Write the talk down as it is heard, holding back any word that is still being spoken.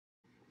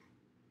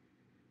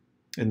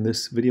In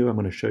this video, I'm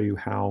going to show you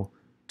how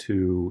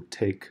to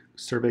take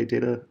survey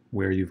data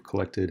where you've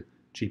collected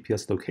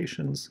GPS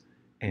locations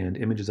and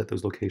images at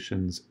those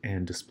locations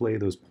and display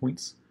those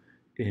points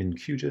in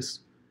QGIS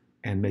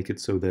and make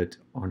it so that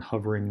on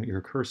hovering your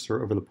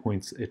cursor over the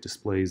points, it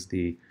displays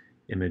the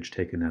image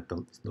taken at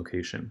the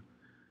location.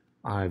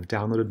 I've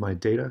downloaded my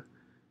data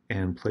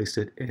and placed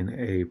it in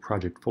a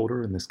project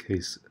folder, in this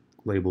case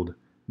labeled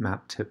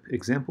map tip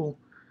example.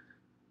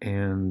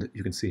 And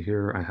you can see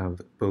here I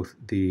have both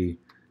the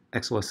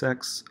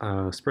XLSX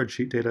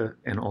spreadsheet data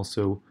and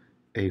also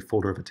a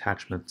folder of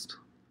attachments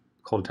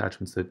called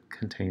attachments that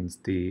contains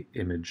the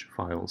image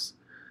files.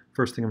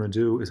 First thing I'm going to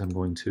do is I'm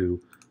going to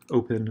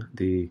open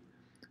the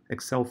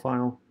Excel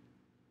file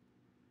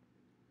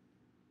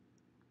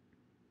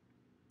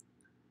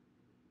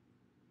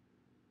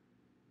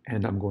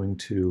and I'm going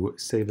to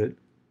save it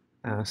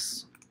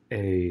as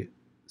a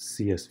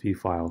CSV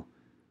file.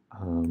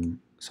 So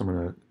I'm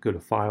going to go to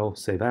File,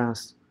 Save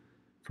As.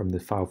 From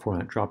the File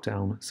Format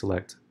dropdown,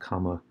 select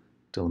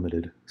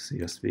delimited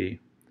CSV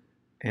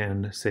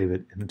and save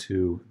it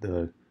into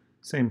the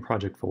same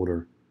project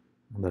folder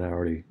that I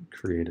already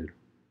created.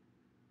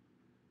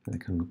 And I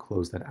can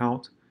close that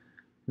out.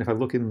 And if I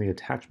look in the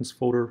attachments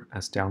folder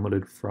as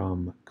downloaded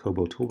from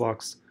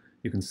KoBoToolbox,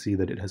 you can see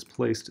that it has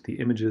placed the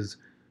images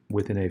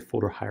within a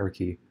folder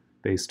hierarchy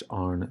based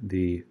on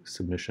the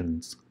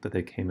submissions that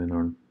they came in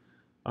on.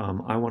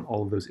 I want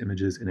all of those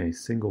images in a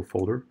single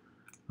folder.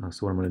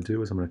 So what I'm going to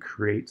do is I'm going to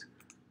create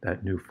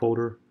that new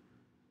folder.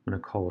 I'm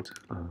going to call it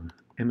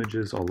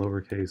images, all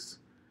lowercase.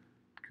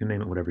 You can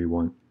name it whatever you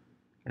want.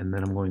 And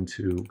then I'm going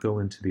to go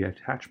into the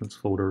attachments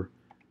folder,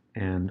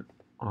 and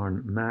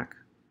on Mac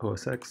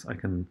OS X, I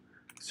can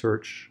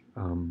search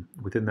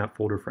within that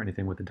folder for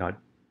anything with a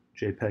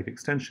 .jpeg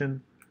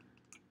extension.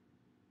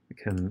 I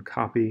can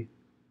copy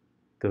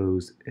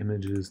those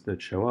images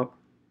that show up,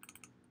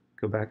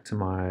 go back to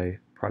my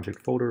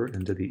project folder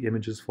into the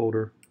images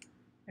folder,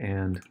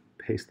 and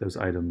paste those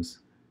items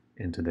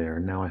into there.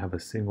 And now I have a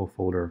single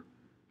folder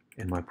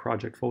in my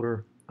project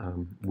folder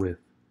with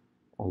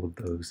all of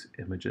those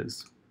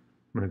images.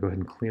 I'm going to go ahead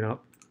and clean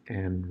up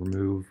and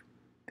remove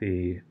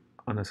the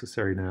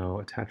unnecessary now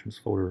attachments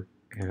folder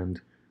and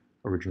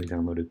originally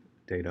downloaded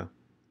data.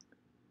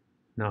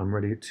 Now I'm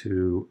ready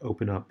to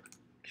open up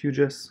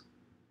QGIS.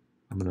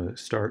 I'm going to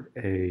start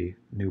a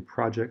new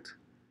project,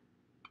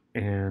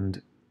 and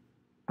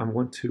I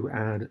want to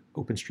add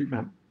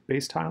OpenStreetMap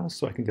base tiles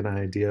so I can get an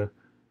idea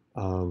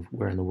of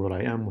where in the world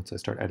I am once I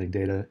start adding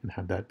data and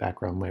have that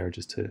background layer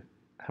just to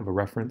have a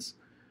reference.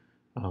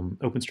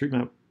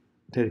 OpenStreetMap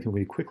data can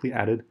be quickly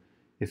added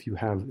if you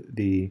have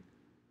the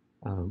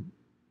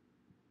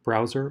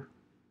browser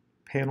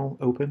panel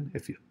open.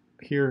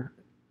 Here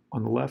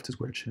on the left is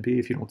where it should be.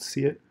 If you don't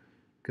see it,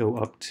 go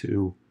up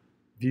to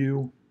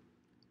View,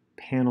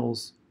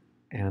 Panels,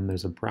 and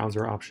there's a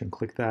browser option.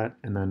 Click that,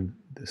 and then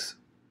this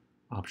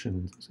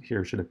option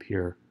here should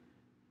appear.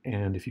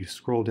 And if you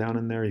scroll down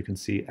in there, you can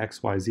see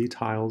XYZ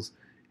tiles,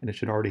 and it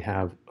should already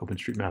have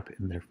OpenStreetMap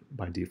in there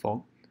by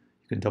default.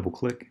 You can double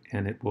click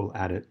and it will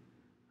add it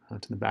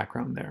to the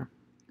background there.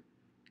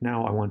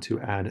 Now I want to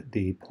add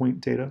the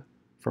point data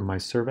from my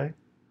survey.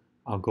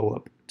 I'll go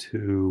up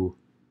to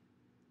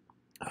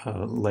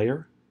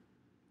Layer,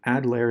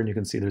 Add Layer, and you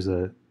can see there's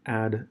a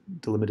Add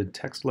Delimited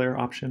Text Layer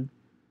option.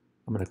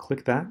 I'm going to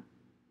click that.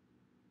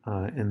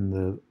 In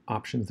the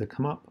options that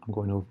come up, I'm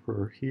going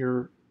over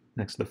here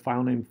next to the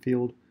file name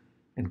field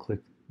and click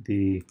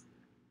the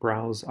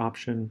browse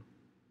option.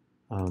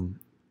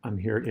 I'm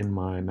here in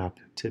my map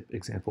tip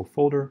example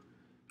folder,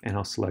 and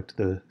I'll select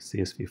the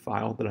CSV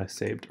file that I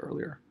saved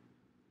earlier.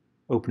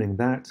 Opening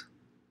that,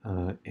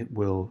 it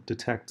will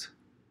detect,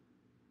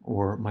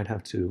 or might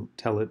have to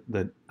tell it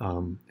that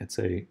it's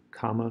a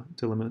comma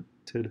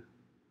delimited,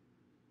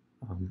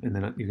 and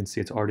then you can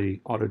see it's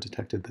already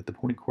auto-detected that the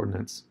point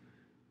coordinates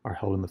are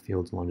held in the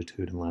fields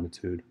longitude and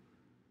latitude.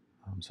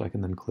 So I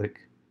can then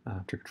click,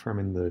 after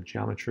confirming the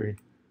geometry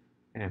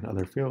and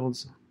other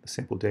fields, the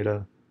sample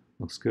data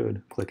looks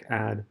good, click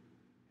Add,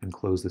 and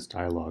close this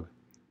dialog.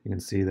 You can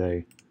see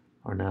they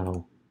are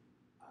now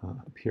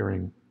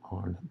appearing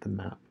on the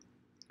map.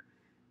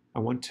 I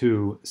want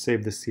to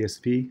save the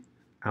CSV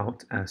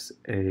out as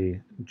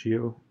a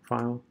geo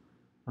file,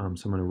 so I'm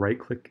going to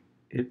right-click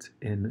it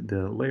in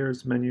the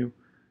Layers menu,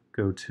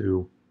 go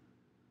to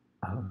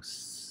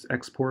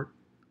Export,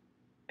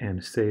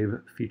 and Save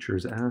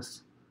Features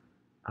As,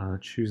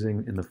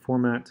 choosing in the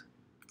format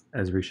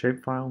as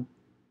reshape file,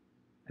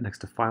 and next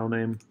to file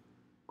name,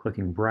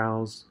 clicking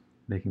Browse,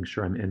 making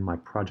sure I'm in my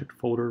project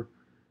folder.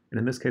 And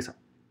in this case,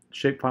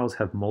 shapefiles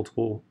have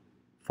multiple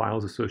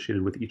files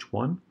associated with each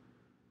one.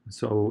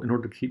 So in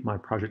order to keep my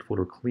project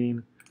folder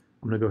clean,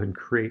 I'm going to go ahead and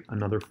create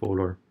another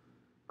folder,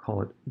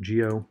 call it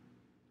Geo,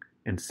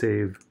 and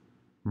save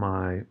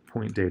my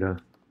point data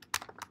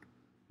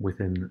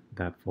within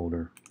that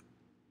folder.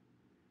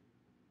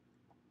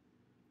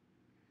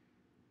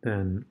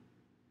 Then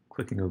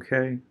clicking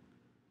OK,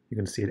 you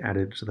can see it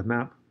added to the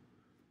map.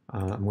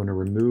 I'm going to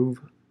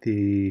remove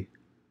the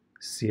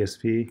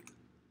CSV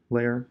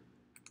layer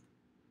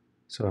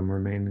So I'm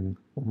remaining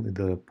only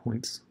the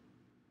points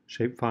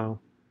shapefile.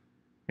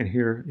 And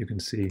here you can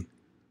see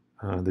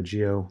the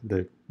geo,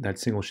 that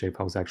single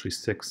shapefile is actually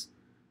 6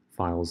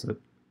 files. That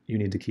you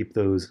need to keep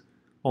those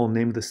all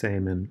named the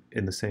same and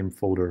in the same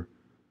folder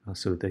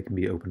so that they can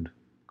be opened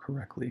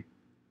correctly.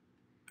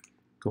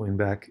 Going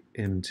back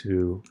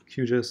into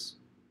QGIS,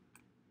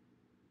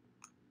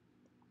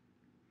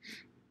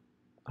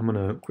 I'm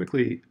going to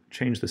quickly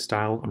change the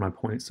style on my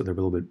points so they're a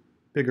little bit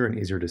bigger and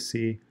easier to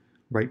see.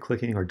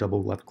 Right-clicking or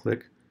double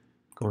left-click,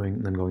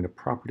 then going to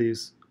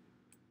Properties,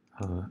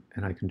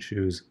 and I can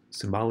choose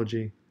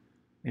Symbology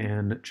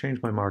and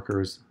change my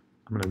markers.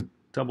 I'm going to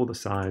double the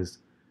size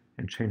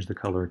and change the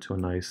color to a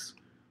nice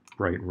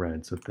bright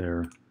red so that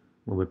they're a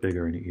little bit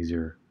bigger and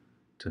easier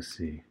to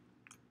see.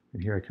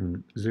 And here I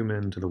can zoom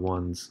in to the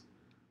ones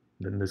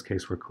that in this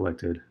case were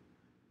collected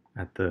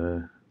at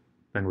the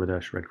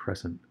Bangladesh Red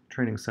Crescent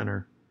Training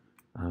Center,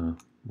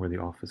 where the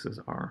offices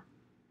are.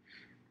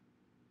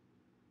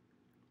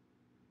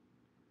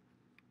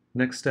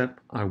 Next step,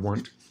 I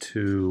want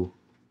to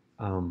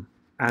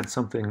add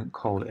something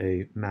called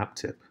a map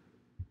tip.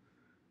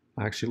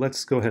 Actually,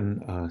 let's go ahead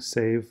and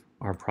save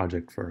our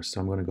project first.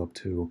 So I'm going to go up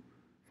to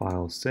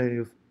File,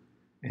 Save,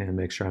 and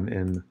make sure I'm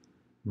in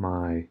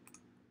my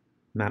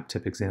map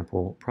tip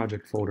example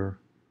project folder,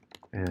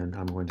 and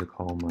I'm going to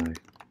call my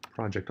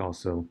project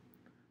also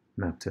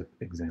map tip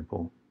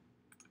example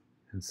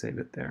and save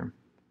it there.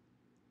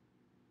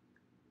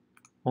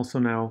 Also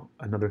now,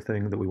 another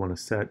thing that we want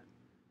to set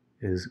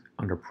is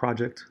under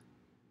project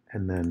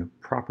and then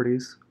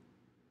properties.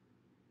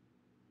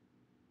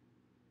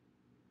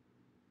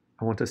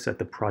 I want to set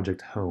the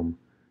project home.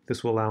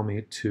 This will allow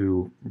me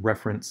to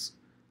reference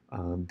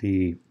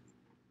the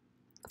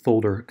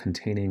folder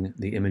containing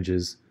the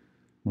images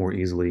more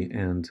easily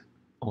and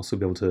also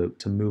be able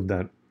to move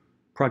that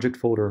project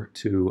folder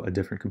to a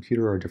different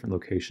computer or a different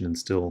location and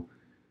still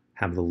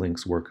have the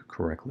links work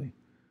correctly.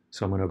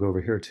 So I'm going to go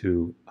over here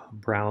to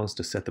Browse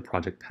to set the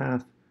project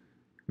path,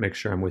 make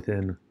sure I'm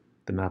within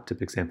the map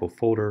tip example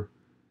folder,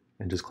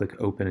 and just click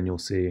Open, and you'll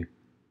see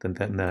that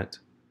that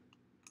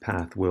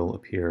path will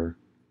appear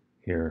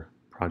here,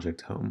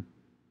 Project Home.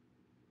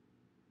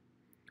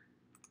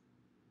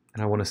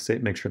 And I want to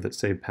make sure that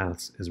Save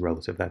Paths is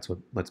relative. That's what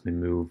lets me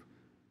move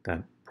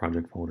that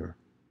project folder.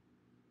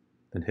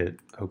 Then hit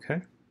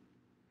OK.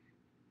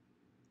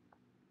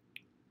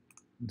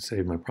 And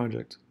save my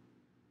project.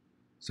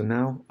 So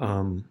now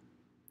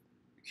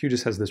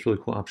QGIS has this really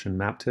cool option,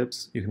 Map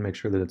Tips. You can make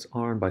sure that it's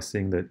on by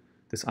seeing that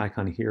this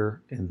icon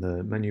here in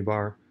the menu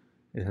bar,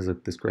 it has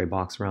this gray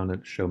box around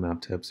it, Show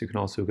Map Tips. You can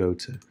also go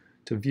to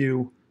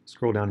View,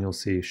 scroll down, you'll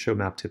see Show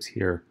Map Tips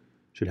here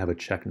should have a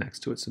check next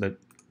to it, so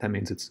that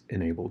means it's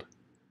enabled.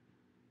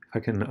 If I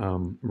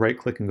can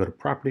right-click and go to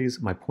Properties,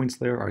 my points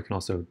layer, or I can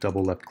also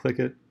double left-click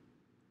it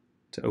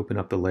to open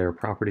up the layer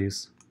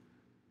properties.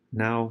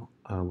 Now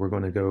we're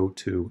going to go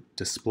to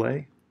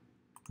Display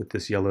with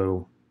this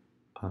yellow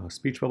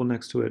speech bubble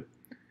next to it,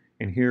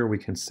 and here we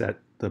can set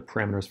the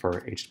parameters for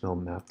our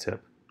HTML map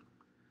tip.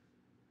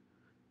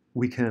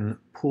 We can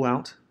pull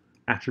out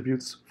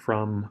attributes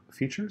from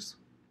features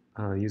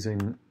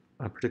using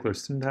a particular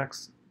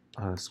syntax,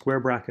 square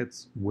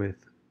brackets with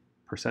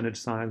percentage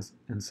signs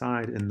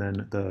inside, and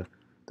then the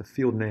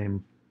field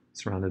name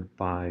surrounded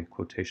by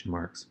quotation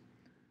marks.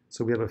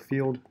 So we have a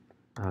field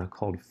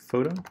called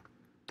photo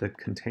that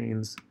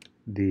contains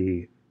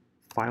the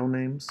file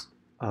names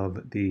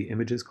of the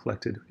images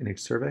collected in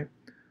each survey.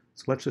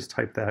 So let's just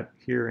type that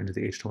here into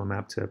the HTML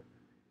map tip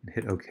and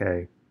hit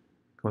OK,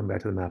 going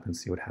back to the map and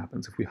see what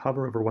happens. If we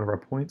hover over one of our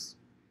points,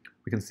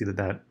 we can see that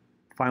that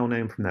file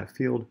name from that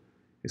field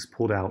is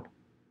pulled out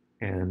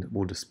and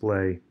will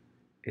display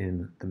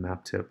in the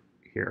map tip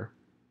here.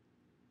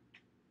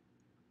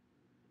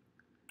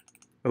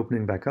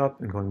 Opening back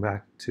up and going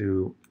back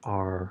to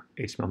our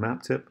HTML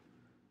map tip,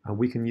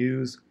 we can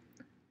use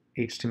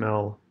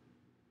HTML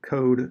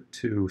code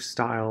to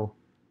style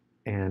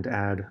and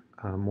add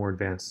more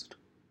advanced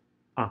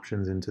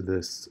options into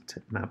this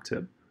map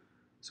tip.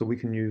 So we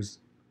can use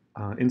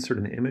insert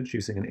an image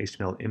using an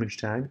HTML image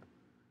tag,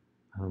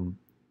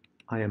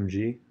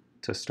 img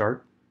to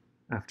start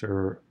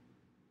after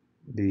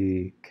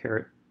the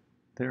caret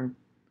there,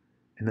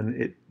 and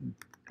then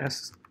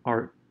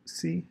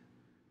src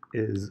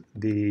is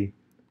the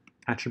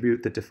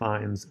attribute that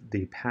defines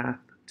the path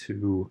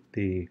to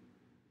the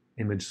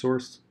image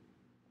source.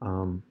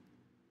 In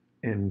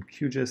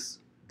QGIS,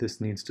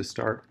 this needs to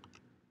start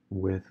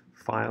with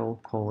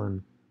file : /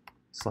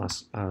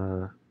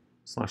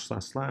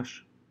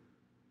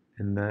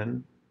 and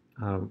then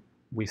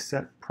we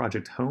set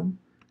project home,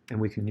 and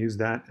we can use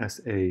that as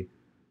a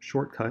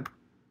shortcut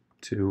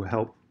to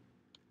help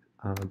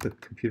the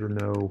computer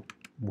know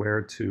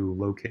where to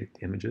locate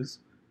the images,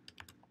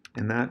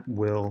 and that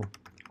will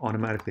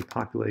automatically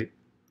populate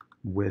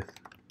with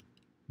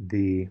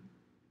the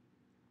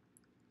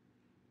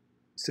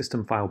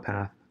system file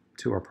path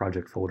to our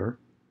project folder.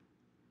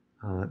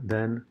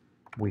 Then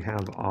we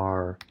have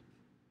our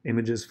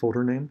images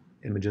folder name,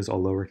 images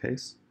all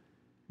lowercase,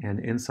 and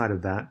inside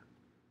of that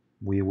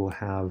we will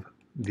have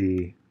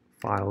the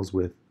files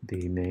with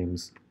the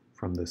names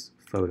from this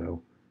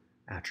photo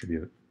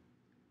attribute.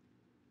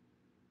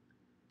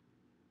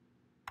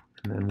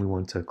 And then we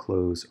want to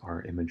close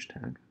our image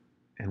tag.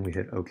 And we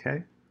hit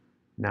OK.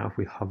 Now if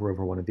we hover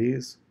over one of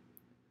these,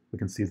 we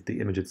can see that the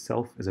image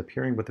itself is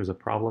appearing, but there's a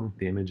problem.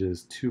 The image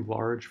is too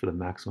large for the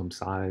maximum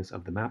size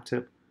of the map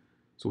tip.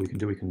 So what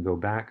we can go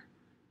back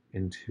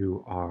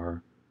into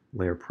our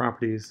layer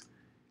properties,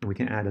 and we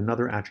can add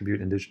another attribute.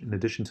 In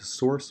addition to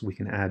source, we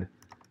can add,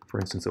 for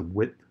instance, a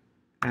width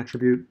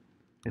attribute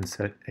and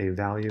set a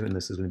value, and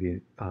this is going to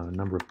be a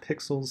number of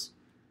pixels,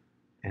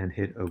 and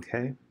hit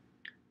OK.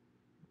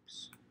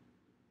 Oops.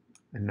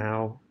 And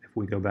now if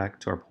we go back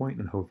to our point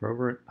and hover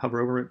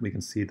over it, we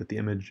can see that the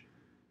image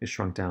is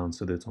shrunk down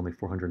so that it's only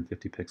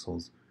 450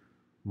 pixels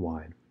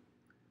wide.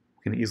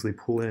 We can easily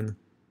pull in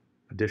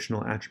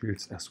additional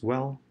attributes as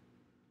well.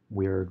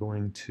 We are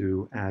going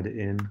to add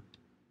in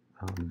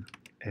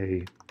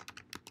a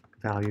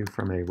value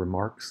from a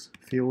remarks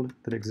field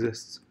that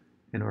exists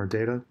in our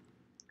data,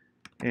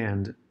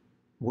 and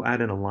we'll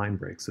add in a line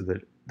break so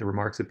that the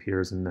remarks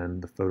appears and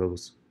then the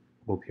photos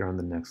will appear on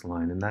the next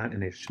line, and that in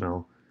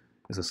HTML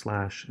is a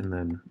slash and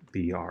then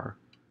BR.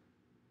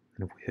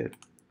 And if we hit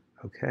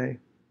OK,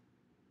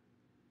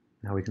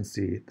 now we can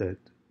see that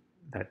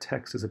that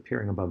text is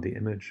appearing above the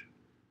image.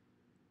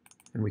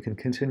 And we can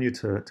continue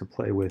to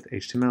play with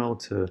HTML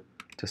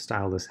to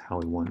style this how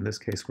we want. In this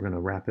case, we're going to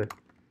wrap it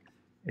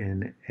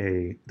in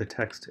the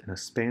text in a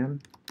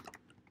span.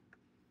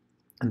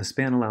 And the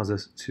span allows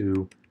us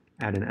to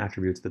add in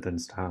attributes that then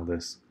style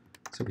this.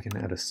 So we can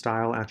add a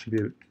style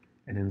attribute,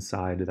 and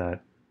inside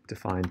that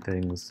define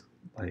things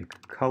like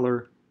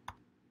color,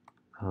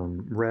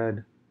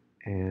 red,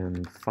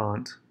 and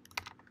font,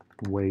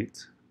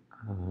 weight.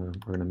 We're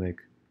going to make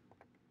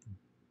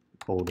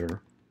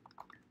bolder.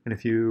 And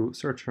if you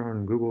search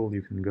on Google,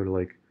 you can go to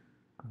like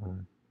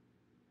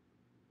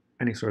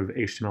any sort of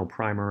HTML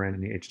primer and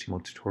any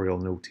HTML tutorial,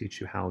 and it will teach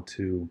you how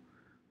to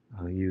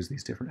use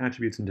these different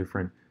attributes and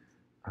different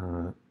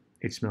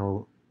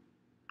HTML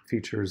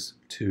features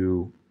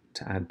to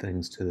add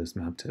things to this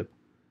map tip.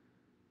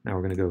 Now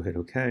we're going to go hit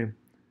OK, and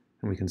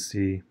we can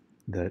see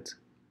that,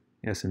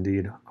 yes,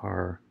 indeed,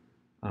 our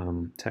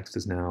text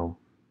is now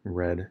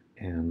red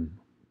and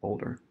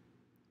bolder.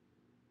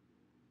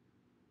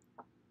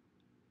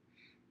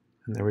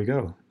 And there we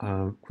go.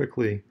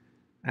 Quickly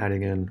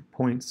adding in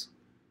points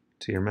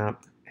to your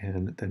map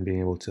and then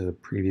being able to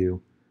preview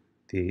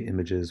the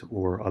images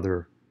or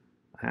other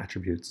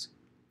attributes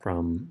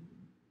from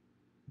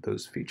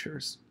those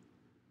features.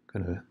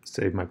 I'm going to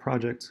save my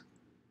project,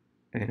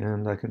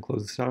 and I can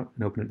close this out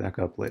and open it back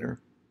up later.